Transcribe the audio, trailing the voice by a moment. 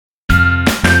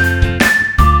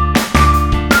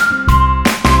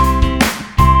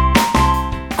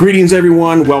Greetings,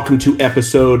 everyone. Welcome to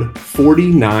episode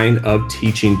 49 of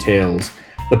Teaching Tales,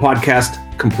 the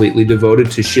podcast completely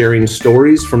devoted to sharing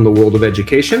stories from the world of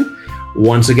education.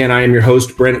 Once again, I am your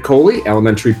host, Brent Coley,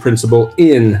 elementary principal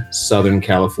in Southern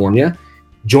California.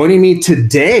 Joining me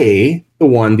today, the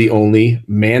one, the only,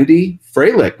 Mandy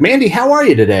Froelich. Mandy, how are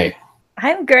you today?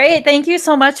 I'm great. Thank you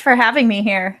so much for having me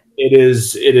here. It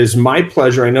is my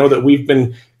pleasure. I know that we've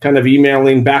been kind of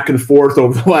emailing back and forth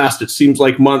over the last, it seems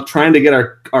like, month, trying to get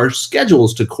our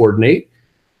schedules to coordinate,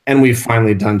 and we've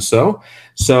finally done so.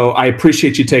 So I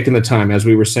appreciate you taking the time. As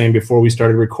we were saying before we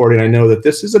started recording, I know that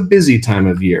this is a busy time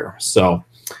of year, so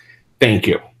thank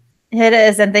you. It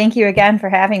is, and thank you again for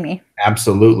having me.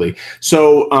 Absolutely.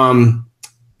 So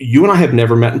you and I have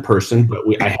never met in person, but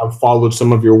I have followed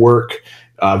some of your work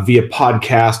via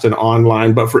podcast and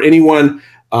online. But for anyone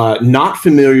not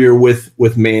familiar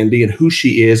with Mandy and who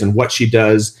she is and what she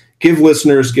does, give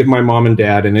my mom and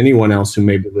dad and anyone else who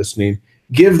may be listening,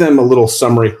 give them a little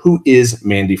summary. Who is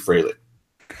Mandy Froelich?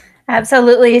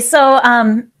 Absolutely. So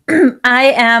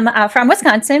I am from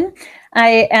Wisconsin.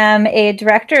 I am a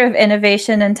director of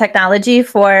innovation and technology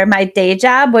for my day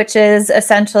job, which is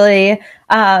essentially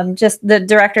just the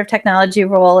director of technology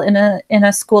role in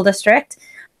a school district.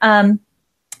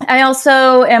 I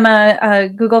also am a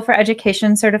Google for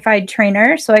Education certified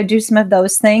trainer, so I do some of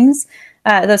those things.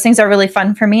 Those things are really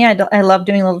fun for me. I love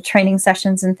doing little training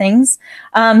sessions and things.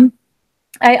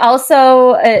 I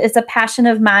also, it's a passion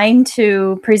of mine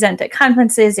to present at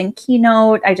conferences and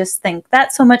keynote. I just think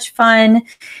that's so much fun.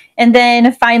 And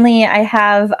then finally, I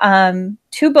have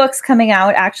 2 books coming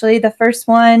out. Actually, the first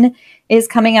one is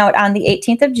coming out on the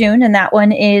 18th of June, and that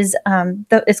one is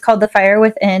it's called The Fire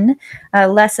Within,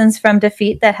 Lessons from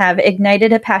Defeat That Have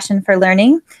Ignited a Passion for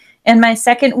Learning. And my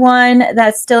second one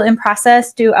that's still in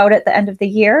process, due out at the end of the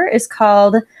year, is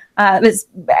called,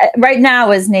 right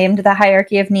now is named The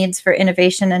Hierarchy of Needs for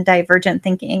Innovation and Divergent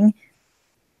Thinking.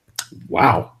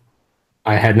 Wow.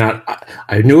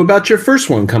 I knew about your first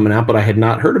one coming out, but I had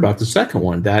not heard about the second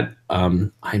one. That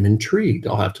I'm intrigued.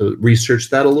 I'll have to research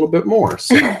that a little bit more.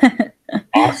 So.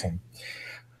 Awesome.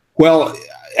 Well,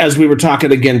 as we were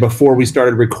talking again before we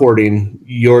started recording,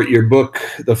 your book,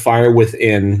 The Fire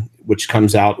Within, which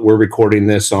comes out, we're recording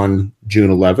this on June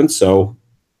 11th, so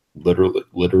literally,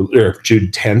 or June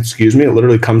 10th, excuse me. It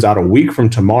literally comes out a week from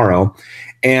tomorrow.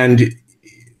 And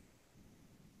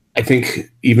I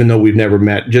think even though we've never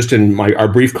met, just in our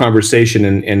brief conversation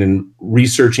and in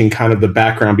researching kind of the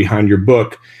background behind your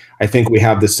book, I think we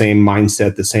have the same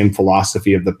mindset, the same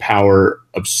philosophy of the power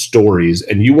of stories.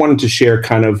 And you wanted to share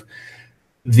kind of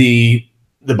the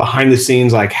behind the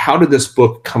scenes, like how did this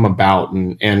book come about?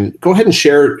 And go ahead and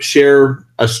share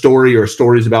a story or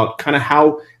stories about kind of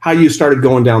how you started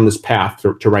going down this path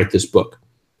to write this book.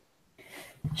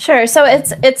 Sure. So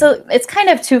it's kind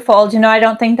of twofold. I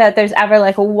don't think that there's ever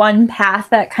like a one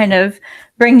path that kind of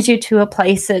brings you to a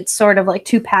place. It's sort of like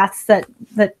 2 paths that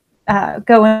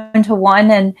go into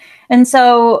one. And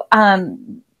so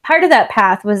part of that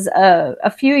path was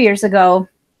a few years ago,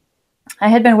 I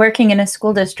had been working in a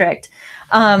school district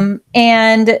and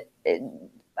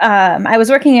I was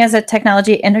working as a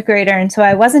technology integrator. And so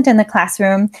I wasn't in the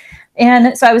classroom.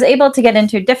 And so I was able to get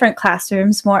into different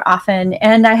classrooms more often.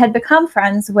 And I had become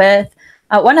friends with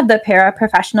one of the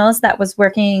paraprofessionals that was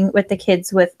working with the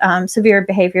kids with severe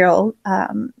behavioral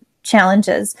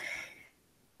challenges.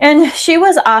 And she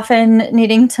was often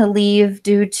needing to leave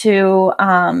due to,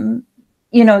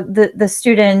 the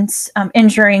students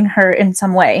injuring her in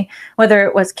some way, whether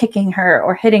it was kicking her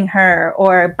or hitting her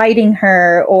or biting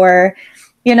her or,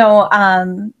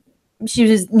 she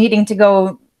was needing to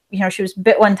go, she was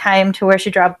bit one time to where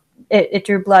she it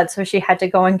drew blood. So she had to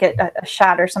go and get a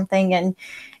shot or something.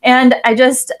 And I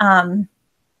just,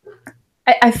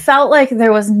 I felt like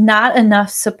there was not enough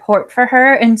support for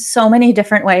her in so many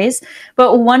different ways.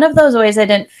 But one of those ways I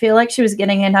didn't feel like she was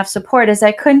getting enough support is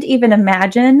I couldn't even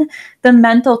imagine the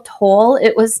mental toll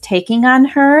it was taking on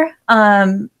her.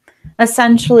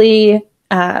 Essentially,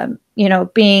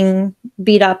 being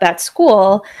beat up at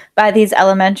school by these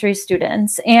elementary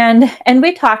students. And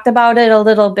we talked about it a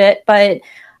little bit, but,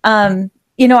 I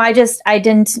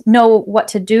didn't know what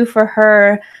to do for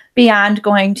her beyond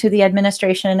going to the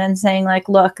administration and saying like,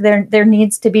 look, there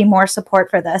needs to be more support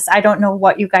for this. I don't know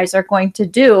what you guys are going to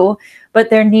do, but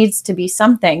there needs to be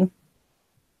something.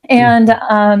 And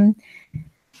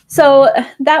so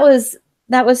that was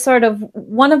sort of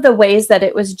one of the ways that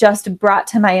it was just brought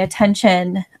to my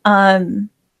attention when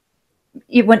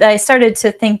I started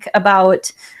to think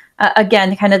about,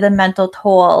 again, kind of the mental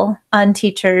toll on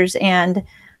teachers and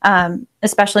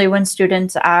especially when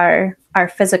students are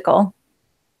physical.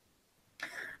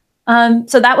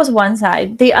 So that was one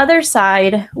side. The other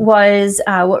side was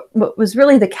what was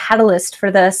really the catalyst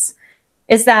for this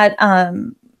is that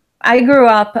I grew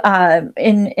up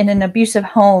in an abusive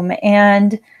home,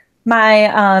 and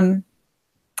my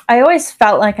I always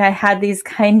felt like I had these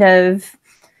kind of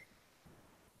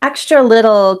extra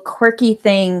little quirky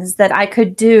things that I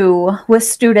could do with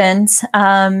students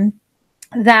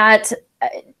that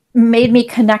made me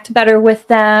connect better with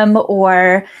them,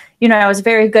 or I was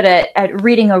very good at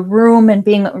reading a room and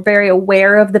being very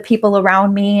aware of the people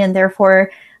around me, and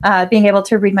therefore being able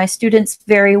to read my students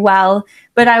very well.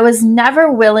 But I was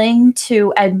never willing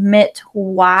to admit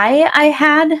why I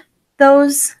had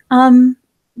those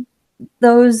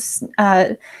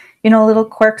little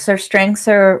quirks or strengths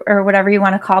or whatever you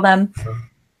want to call them.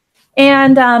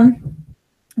 And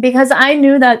because I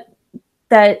knew that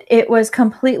it was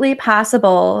completely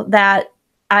possible that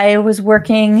I was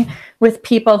working with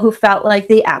people who felt like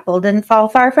the apple didn't fall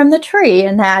far from the tree,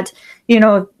 and that,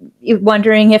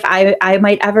 wondering if I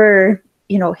might ever,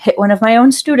 hit one of my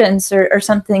own students or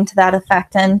something to that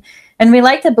effect. And we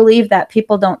like to believe that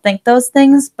people don't think those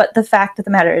things, but the fact of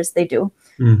the matter is they do.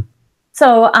 Mm.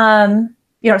 So,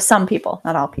 some people,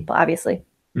 not all people, obviously.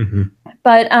 Mm-hmm.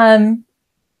 But,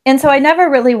 and so I never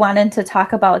really wanted to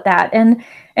talk about that.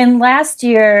 And last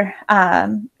year,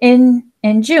 in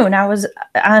June, I was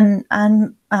on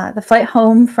the flight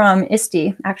home from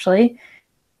ISTE, actually,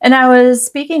 and I was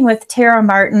speaking with Tara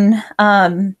Martin,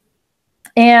 and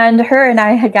her and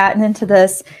I had gotten into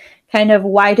this kind of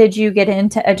why did you get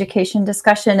into education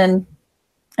discussion, and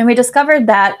we discovered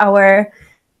that our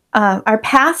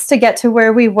paths to get to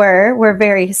where we were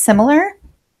very similar.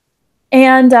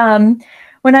 And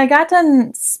when I got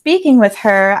done speaking with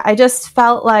her, I just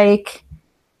felt like,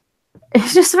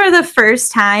 just for the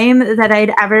first time that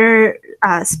I'd ever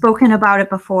spoken about it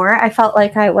before, I felt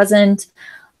like I wasn't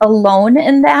alone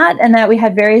in that, and that we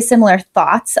had very similar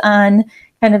thoughts on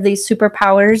kind of these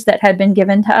superpowers that had been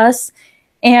given to us.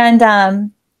 And I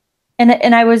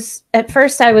was, at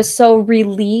first, I was so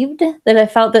relieved that I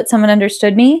felt that someone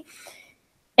understood me.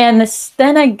 And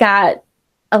then I got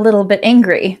a little bit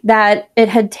angry that it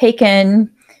had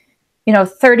taken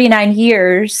 39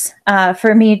 years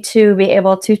for me to be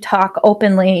able to talk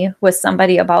openly with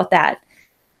somebody about that.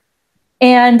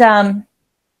 And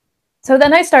so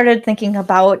then I started thinking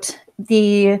about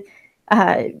the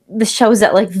shows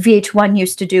that like VH1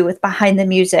 used to do with Behind the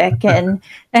Music and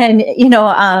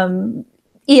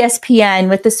ESPN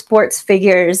with the sports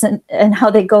figures and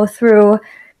how they go through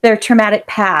their traumatic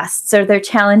pasts or their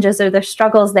challenges or their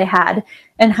struggles they had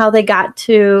and how they got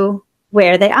to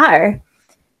where they are.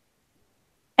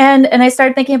 And I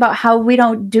started thinking about how we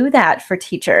don't do that for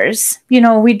teachers. We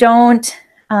don't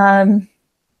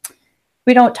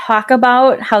talk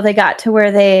about how they got to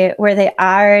where they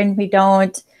are, and we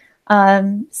don't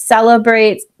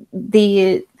celebrate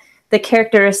the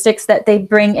characteristics that they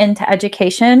bring into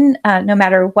education, no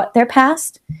matter what their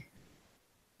past.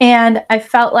 And I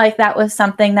felt like that was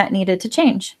something that needed to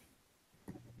change.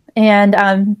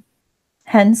 And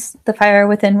hence, The Fire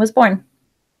Within was born.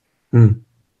 Hmm.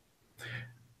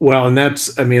 Well, and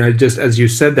that's, I just, as you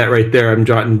said that right there, I'm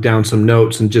jotting down some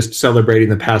notes and just celebrating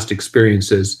the past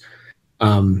experiences.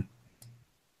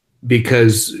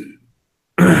 Because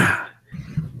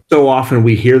so often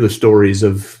we hear the stories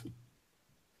of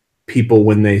people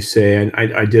when they say, and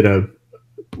I did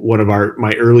one of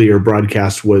my earlier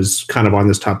broadcasts was kind of on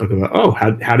this topic of,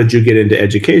 how did you get into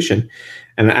education?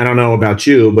 And I don't know about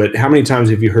you, but how many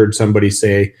times have you heard somebody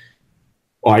say,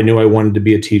 I knew I wanted to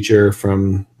be a teacher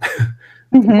from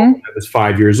I was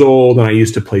 5 years old, and I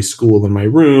used to play school in my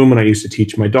room, and I used to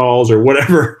teach my dolls or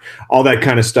whatever, all that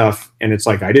kind of stuff. And it's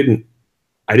like, I didn't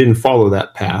follow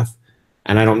that path.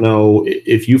 And I don't know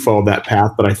if you followed that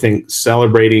path, but I think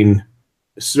celebrating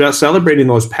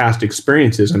those past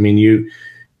experiences.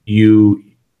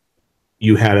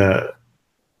 You had a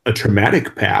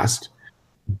traumatic past,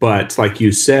 but like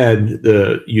you said,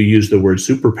 you used the word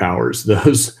superpowers,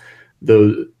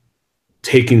 those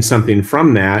taking something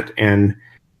from that. And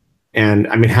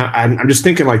I'm just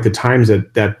thinking like the times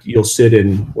that you'll sit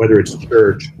in, whether it's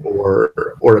church or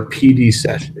a PD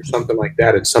session or something like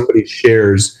that, and somebody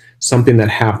shares something that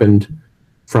happened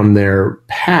from their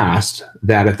past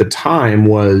that at the time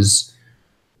was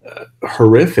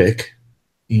horrific,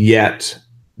 yet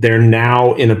they're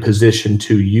now in a position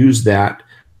to use that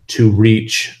to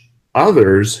reach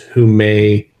others who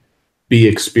may be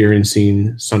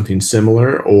experiencing something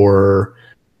similar or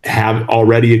have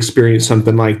already experienced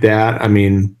something like that.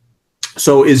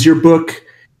 So is your book,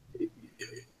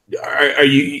 are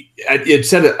you? It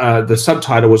said the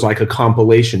subtitle was like a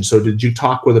compilation. So did you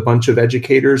talk with a bunch of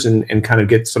educators and kind of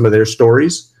get some of their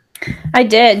stories? I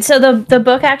did. So the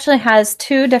book actually has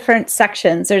two different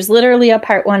sections. There's literally a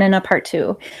part one and a part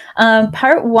two.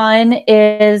 Part one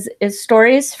is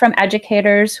stories from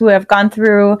educators who have gone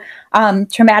through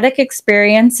traumatic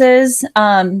experiences,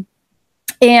 and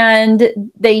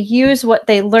they use what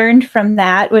they learned from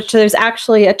that, which there's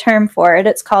actually a term for it.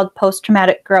 It's called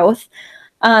post-traumatic growth.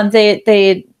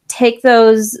 They take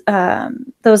those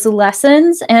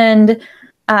lessons and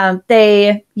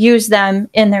they use them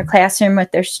in their classroom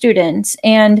with their students.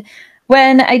 And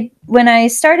when I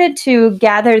started to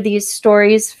gather these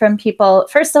stories from people,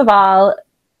 first of all,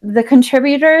 the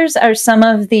contributors are some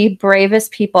of the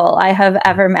bravest people I have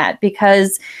ever met,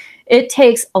 because it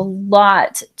takes a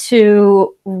lot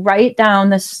to write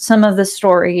down some of the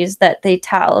stories that they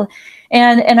tell.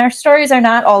 And our stories are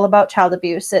not all about child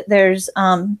abuse. There's,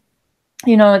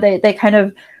 they kind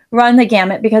of run the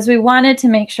gamut, because we wanted to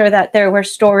make sure that there were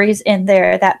stories in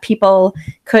there that people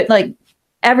could, like,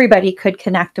 everybody could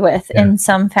connect with in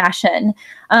some fashion.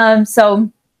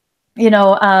 Jennifer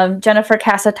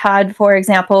Casa-Todd, for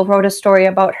example, wrote a story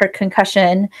about her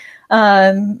concussion.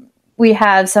 We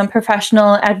have some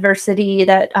professional adversity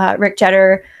that Rick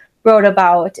Jetter wrote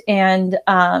about. And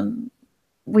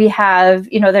we have,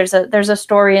 there's a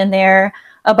story in there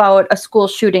about a school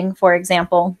shooting, for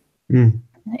example.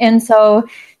 And so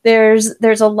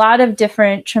there's a lot of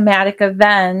different traumatic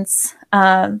events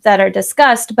that are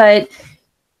discussed, but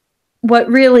what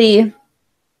really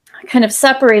kind of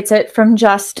separates it from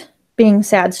just being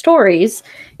sad stories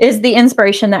is the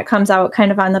inspiration that comes out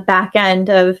kind of on the back end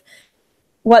of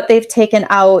what they've taken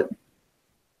out,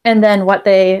 and then what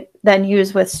they then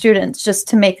use with students just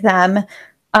to make them,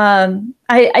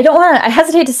 I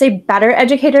hesitate to say better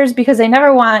educators, because I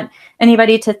never want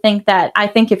anybody to think that I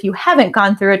think if you haven't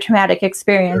gone through a traumatic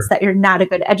experience that you're not a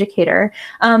good educator,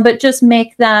 but just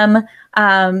make them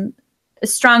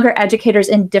stronger educators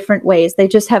in different ways. They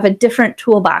just have a different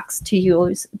toolbox to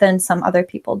use than some other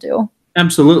people do.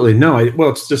 Absolutely. No,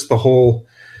 it's just the whole,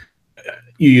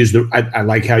 I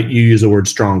like how you use the word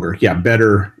stronger. Yeah.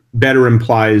 Better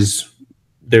implies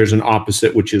there's an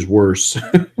opposite, which is worse.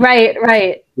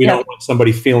 Right. We don't want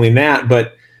somebody feeling that,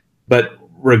 but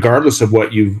regardless of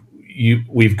what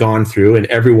we've gone through, and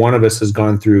every one of us has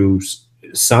gone through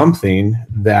something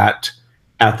that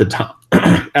at the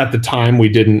time we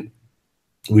didn't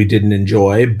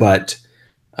enjoy, but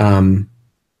on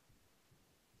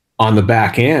the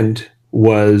back end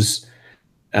was,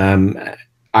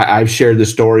 I've shared the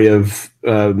story of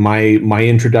my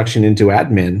introduction into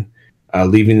admin.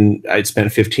 I'd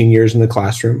spent 15 years in the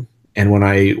classroom, and when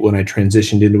I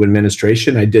transitioned into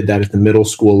administration, I did that at the middle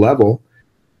school level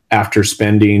after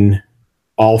spending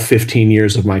all 15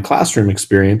 years of my classroom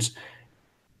experience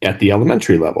at the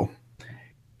elementary level.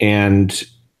 And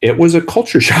it was a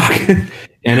culture shock, and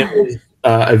it was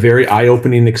a very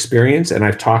eye-opening experience. And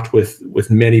I've talked with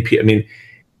many people.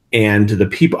 And the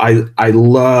people, I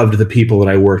loved the people that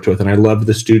I worked with, and I loved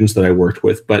the students that I worked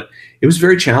with, but it was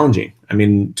very challenging.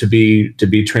 To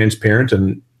be transparent,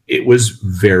 and it was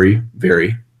very,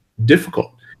 very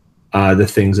difficult. The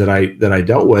things that I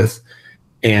dealt with,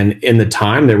 and in the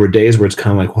time, there were days where it's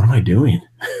kind of like, what am I doing?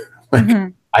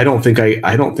 I don't think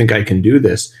I can do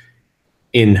this.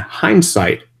 In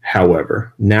hindsight,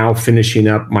 however, now finishing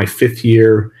up my 5th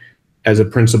year as a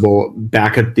principal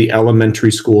back at the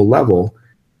elementary school level,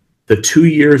 the 2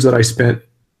 years that I spent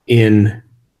in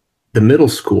the middle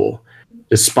school,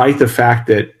 despite the fact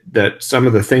that some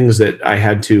of the things that I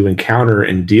had to encounter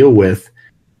and deal with,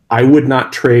 I would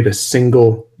not trade a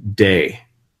single day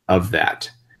of that.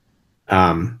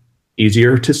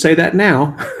 Easier to say that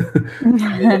now in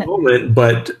the moment,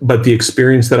 but the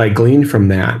experience that I gleaned from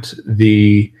that,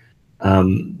 the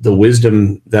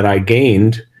wisdom that I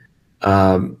gained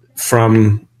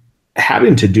from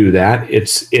having to do that,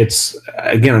 it's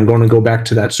again, I'm going to go back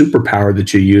to that superpower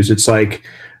that you use. It's like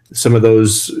some of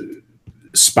those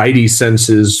spidey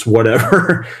senses,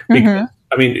 whatever. Because,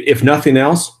 if nothing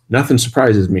else, nothing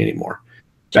surprises me anymore.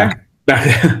 Sure.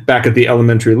 Back at the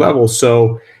elementary level.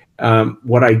 So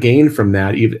what I gained from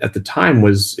that, even at the time,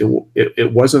 was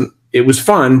it was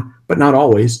fun, but not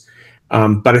always.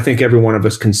 But I think every one of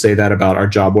us can say that about our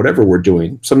job, whatever we're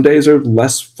doing. Some days are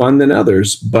less fun than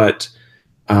others, but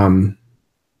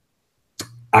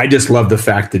I just love the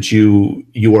fact that you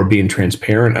are being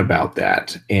transparent about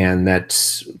that, and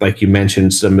that, like you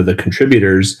mentioned, some of the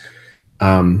contributors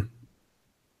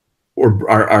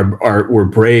were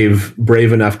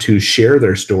brave enough to share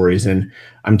their stories. And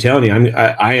I'm telling you,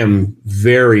 I am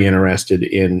very interested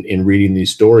in reading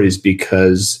these stories,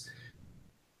 because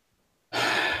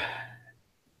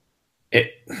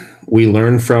it, we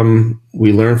learn from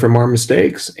our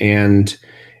mistakes, and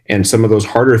some of those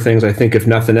harder things. I think if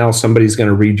nothing else, somebody's going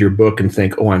to read your book and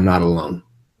think, oh, I'm not alone.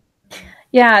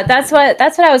 Yeah, that's what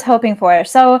I was hoping for.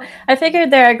 So I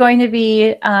figured there are going to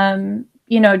be,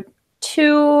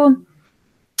 two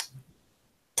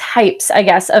types, I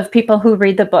guess, of people who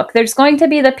read the book. There's going to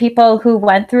be the people who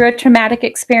went through a traumatic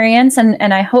experience,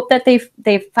 and I hope that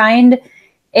they find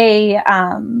a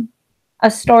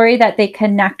story that they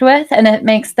connect with, and it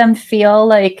makes them feel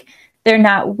like they're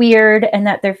not weird, and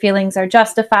that their feelings are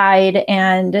justified,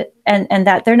 and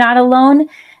that they're not alone.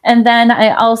 And then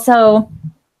I also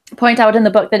point out in the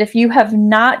book that if you have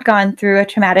not gone through a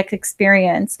traumatic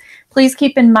experience, please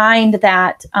keep in mind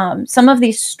that some of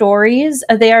these stories,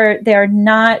 they are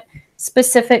not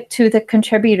specific to the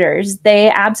contributors.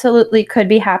 They absolutely could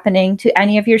be happening to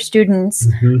any of your students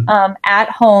at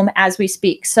home as we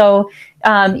speak. So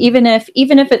even if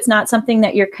it's not something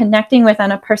that you're connecting with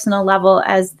on a personal level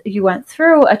as you went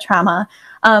through a trauma,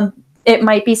 it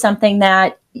might be something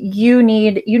that you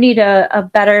need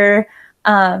a better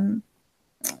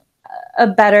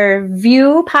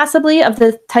view, possibly, of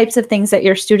the types of things that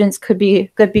your students could be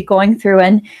going through.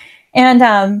 And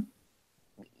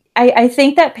I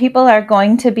think that people are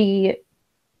going to be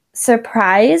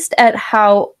surprised at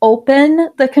how open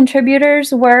the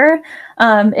contributors were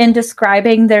in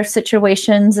describing their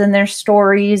situations and their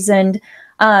stories. And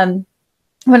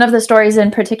one of the stories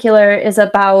in particular is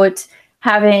about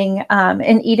having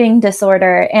an eating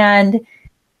disorder, and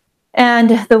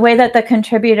the way that the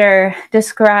contributor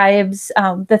describes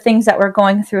the things that were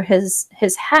going through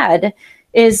his head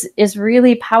is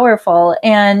really powerful,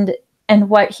 and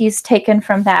what he's taken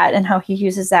from that and how he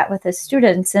uses that with his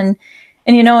students. And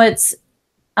it's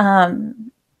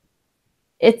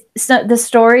the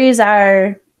stories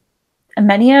are,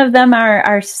 many of them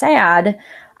are sad,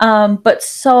 but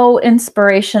so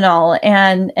inspirational,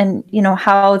 and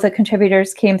how the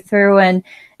contributors came through, and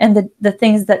the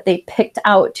things that they picked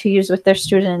out to use with their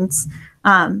students.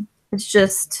 It's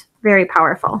just very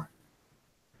powerful.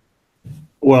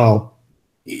 Well,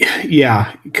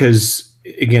 yeah, because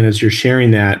again, as you're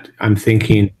sharing that, I'm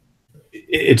thinking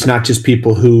it's not just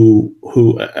people who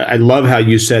I love how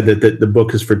you said that the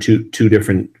book is for two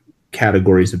different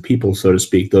categories of people, so to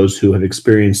speak, those who have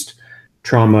experienced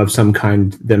trauma of some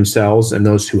kind themselves and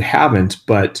those who haven't.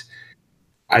 But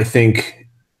I think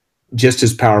just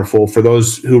as powerful for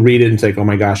those who read it and think, oh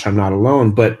my gosh, I'm not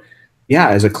alone. But yeah,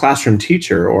 as a classroom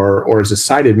teacher or as a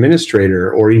site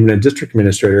administrator or even a district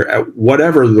administrator,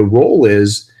 whatever the role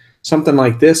is, something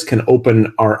like this can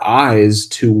open our eyes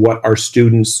to what our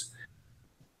students,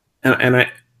 and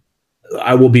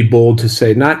I will be bold to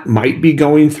say, not might be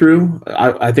going through.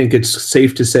 I think it's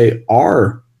safe to say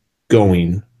are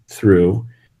going through.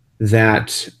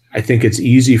 That I think it's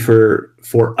easy for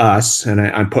us, and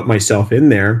I put myself in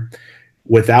there,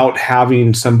 without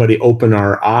having somebody open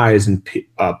our eyes and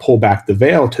pull back the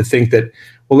veil, to think that,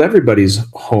 well, everybody's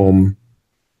home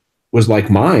was like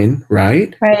mine,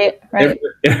 right? Right.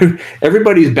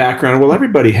 Everybody's background. Well,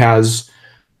 everybody has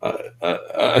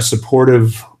a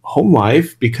supportive home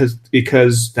life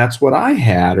because that's what I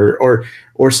had, or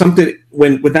something.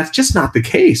 When that's just not the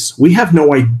case. We have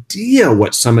no idea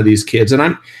what some of these kids,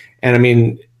 and I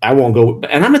mean, I won't go,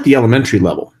 and I'm at the elementary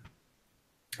level,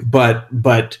 but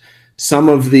some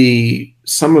of the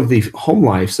home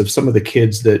lives of some of the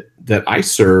kids that I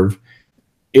serve,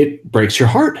 it breaks your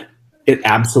heart. It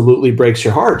absolutely breaks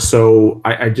your heart. So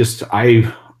I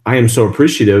am so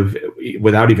appreciative,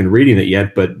 without even reading it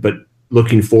yet, but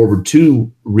looking forward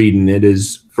to reading it,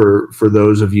 is for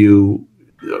those of you,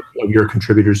 of your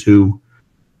contributors, who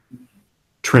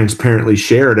transparently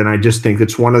shared. And I just think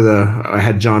it's I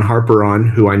had John Harper on,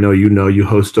 who I know you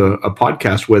host a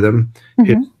podcast with him.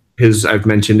 Mm-hmm. His I've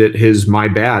mentioned it, his My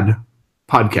Bad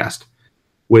podcast,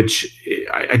 which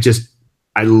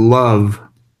I love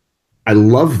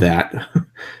that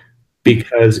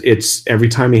because it's every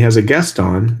time he has a guest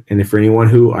on. And if for anyone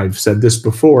who, I've said this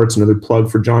before, it's another plug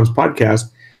for John's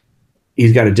podcast.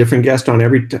 He's got a different guest on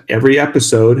every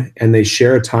episode, and they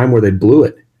share a time where they blew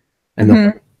it,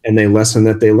 and they lesson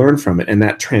that they learned from it. And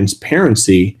that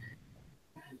transparency,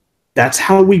 that's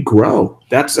how we grow.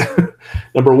 That's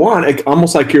number one,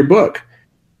 almost like your book.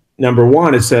 Number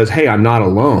one, it says, hey, I'm not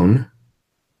alone.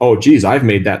 Oh, geez, I've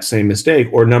made that same mistake.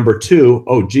 Or number two,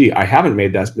 oh, gee, I haven't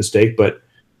made that mistake, but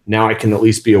now I can at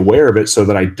least be aware of it so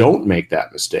that I don't make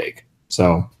that mistake.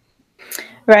 So,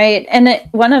 right. And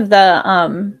one of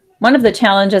the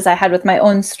challenges I had with my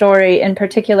own story in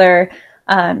particular,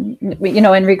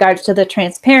 in regards to the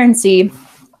transparency,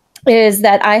 is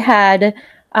that I had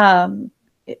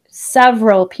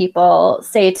several people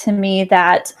say to me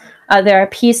that there are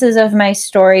pieces of my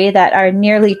story that are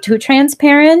nearly too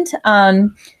transparent.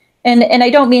 And I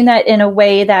don't mean that in a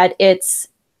way that it's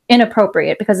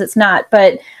inappropriate, because it's not,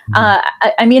 but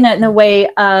I mean it in a way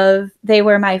of they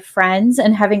were my friends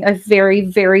and having a very,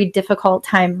 very difficult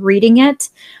time reading it,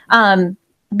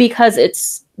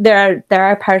 because there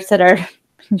are parts that are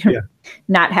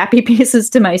not happy pieces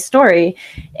to my story.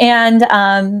 And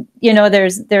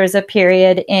there's a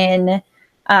period in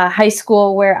high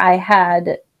school where I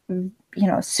had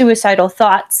suicidal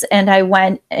thoughts, and I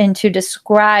went in to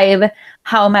describe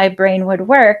how my brain would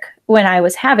work when I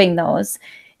was having those.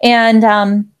 And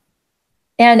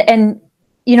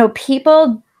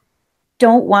people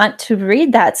don't want to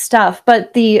read that stuff,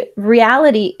 but the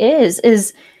reality is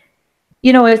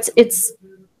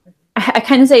I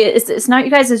kind of say it's not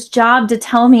you guys' job to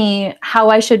tell me how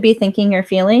I should be thinking or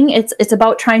feeling. It's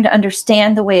about trying to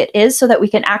understand the way it is so that we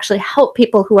can actually help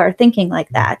people who are thinking like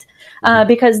that,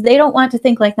 because they don't want to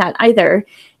think like that either.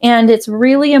 And it's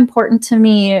really important to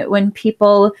me when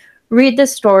people read the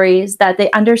stories that they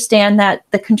understand that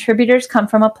the contributors come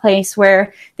from a place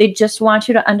where they just want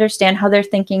you to understand how they're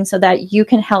thinking so that you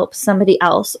can help somebody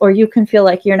else, or you can feel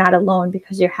like you're not alone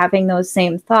because you're having those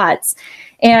same thoughts.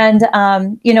 And,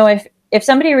 if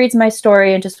somebody reads my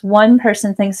story and just one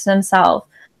person thinks to themselves,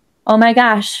 oh my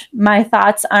gosh, my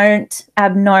thoughts aren't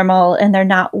abnormal and they're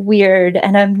not weird,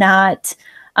 and I'm not,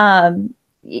 I'm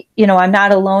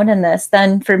not alone in this,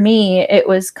 then for me, it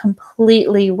was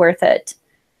completely worth it.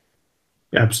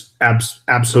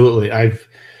 Absolutely.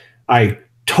 I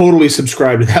totally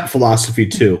subscribe to that philosophy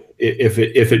too. If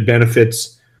it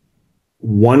benefits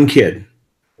one kid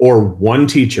or one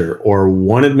teacher or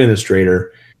one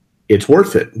administrator, it's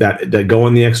worth it. That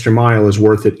going the extra mile is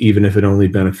worth it, even if it only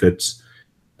benefits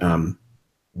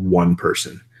one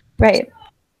person. Right.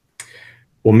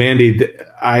 Well, Mandy,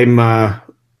 I'm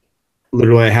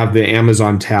literally, I have the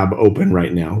Amazon tab open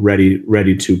right now,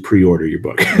 ready to pre-order your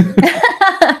book.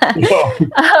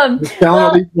 Selling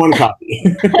at least one copy.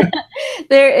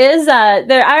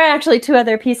 There are actually two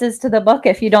other pieces to the book,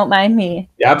 if you don't mind me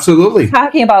absolutely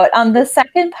talking about. The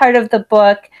second part of the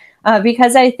book,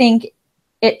 because I think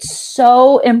it's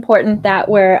so important that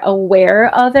we're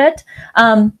aware of it,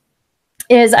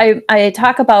 is I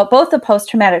talk about both the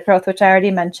post-traumatic growth, which I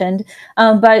already mentioned,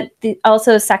 but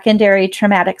also secondary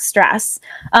traumatic stress.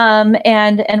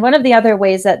 And one of the other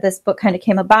ways that this book kind of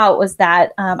came about was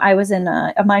that I was in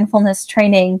a mindfulness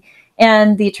training,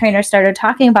 and the trainer started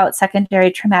talking about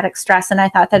secondary traumatic stress. And I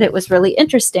thought that it was really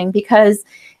interesting because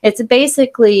it's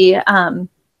basically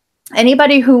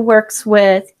anybody who works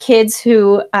with kids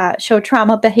who show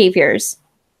trauma behaviors,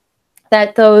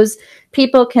 that those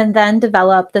people can then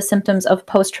develop the symptoms of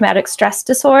post-traumatic stress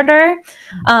disorder,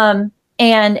 and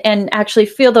actually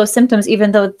feel those symptoms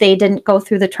even though they didn't go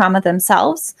through the trauma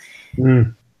themselves.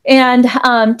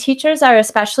 And teachers are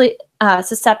especially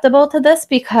susceptible to this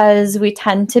because we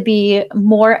tend to be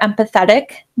more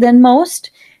empathetic than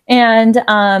most. And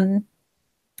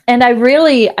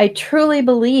I truly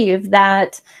believe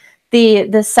that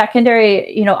the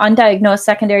secondary, undiagnosed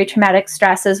secondary traumatic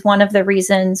stress is one of the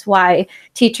reasons why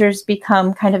teachers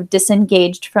become kind of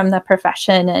disengaged from the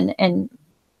profession and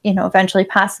eventually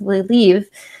possibly leave.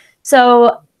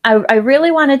 So I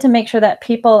really wanted to make sure that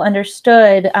people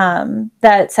understood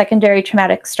that secondary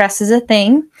traumatic stress is a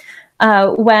thing.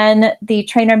 When the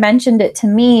trainer mentioned it to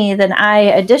me, then I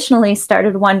additionally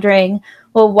started wondering,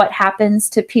 well, what happens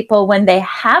to people when they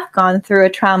have gone through a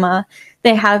trauma?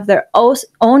 They have their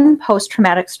own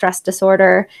post-traumatic stress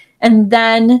disorder, and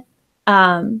then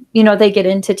they get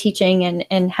into teaching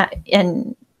and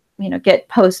get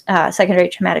post secondary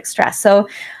traumatic stress. So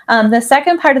the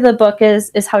second part of the book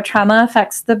is how trauma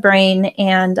affects the brain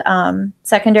and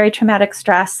secondary traumatic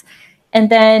stress. And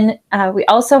then we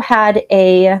also had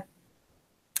a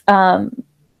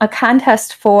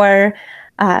contest for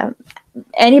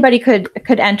anybody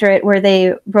could enter it, where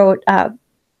they wrote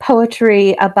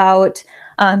poetry about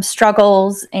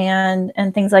struggles and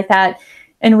things like that.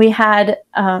 And we had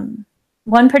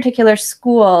one particular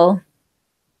school,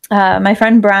 my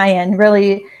friend Brian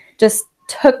really just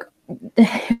took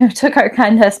our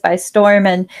contest by storm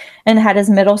and had his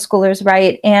middle schoolers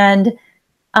write. And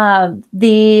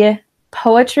the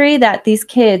poetry that these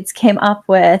kids came up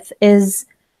with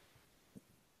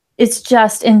it's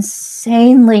just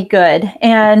insanely good.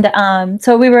 And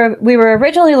so we were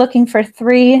originally looking for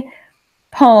 3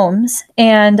 poems,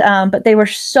 and but they were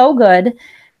so good.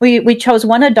 We chose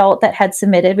one adult that had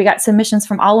submitted. We got submissions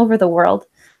from all over the world.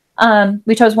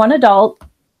 We chose one adult,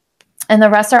 and the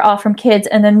rest are all from kids.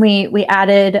 And then we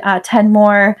added 10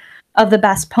 more of the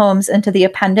best poems into the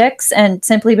appendix, and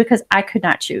simply because I could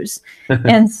not choose.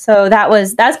 And so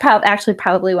that's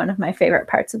probably one of my favorite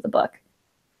parts of the book.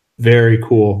 Very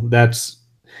cool. That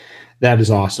is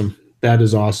awesome. That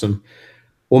is awesome.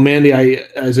 Well, Mandy,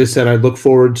 as I said, I look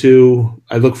forward to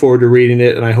reading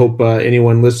it, and I hope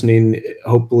anyone listening,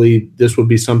 hopefully this would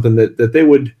be something that they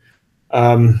would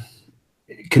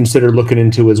consider looking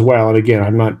into as well. And again,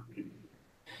 I'm not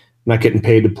getting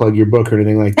paid to plug your book or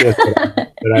anything like this,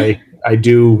 but I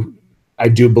do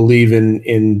believe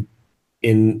in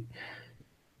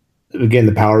again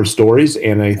the power of stories,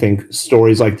 and I think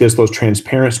stories like this, those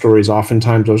transparent stories,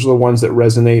 oftentimes those are the ones that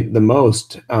resonate the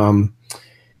most,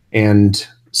 and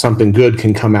something good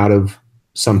can come out of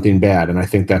something bad, and I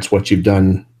think that's what you've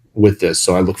done with this.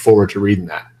 So I look forward to reading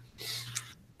that.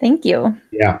 Thank you.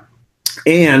 Yeah,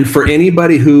 and for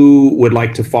anybody who would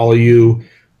like to follow you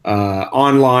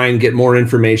online, get more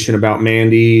information about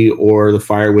Mandy or The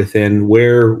Fire Within,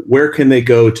 where can they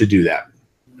go to do that?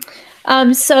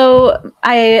 So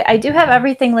I do have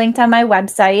everything linked on my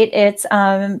website. It's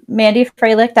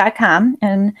mandyfroelich.com,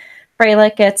 and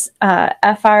Froelich, it's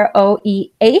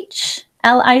Froehlich.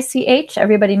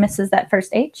 Everybody misses that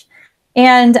first H.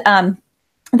 And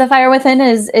The Fire Within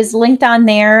is linked on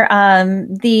there.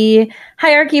 The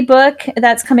Hierarchy book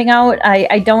that's coming out,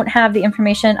 I don't have the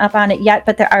information up on it yet,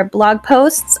 but there are blog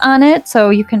posts on it, so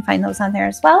you can find those on there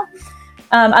as well.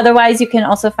 Otherwise, you can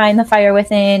also find The Fire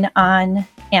Within on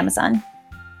Amazon.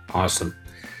 Awesome.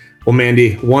 Well,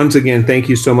 Mandy, once again, thank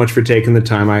you so much for taking the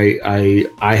time.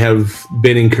 I have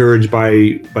been encouraged by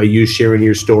you sharing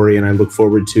your story, and I look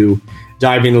forward to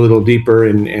diving a little deeper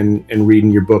and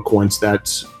reading your book once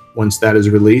that is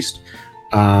released.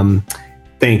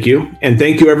 Thank you. And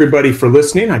thank you everybody for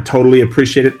listening. I totally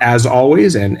appreciate it as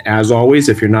always. And as always,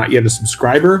 if you're not yet a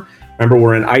subscriber, remember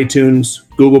we're in iTunes,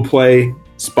 Google Play,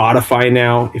 Spotify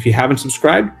now. If you haven't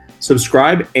subscribed,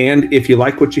 subscribe. And if you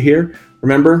like what you hear,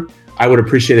 remember, I would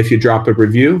appreciate if you drop a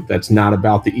review. That's not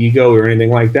about the ego or anything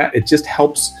like that. It just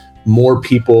helps more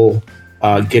people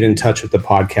get in touch with the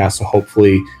podcast. So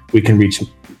hopefully we can reach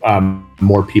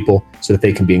more people so that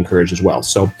they can be encouraged as well.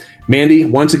 So Mandy,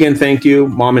 once again, thank you.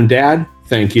 Mom and Dad,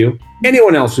 thank you.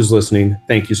 Anyone else who's listening,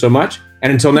 thank you so much.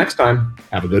 And until next time,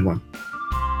 have a good one.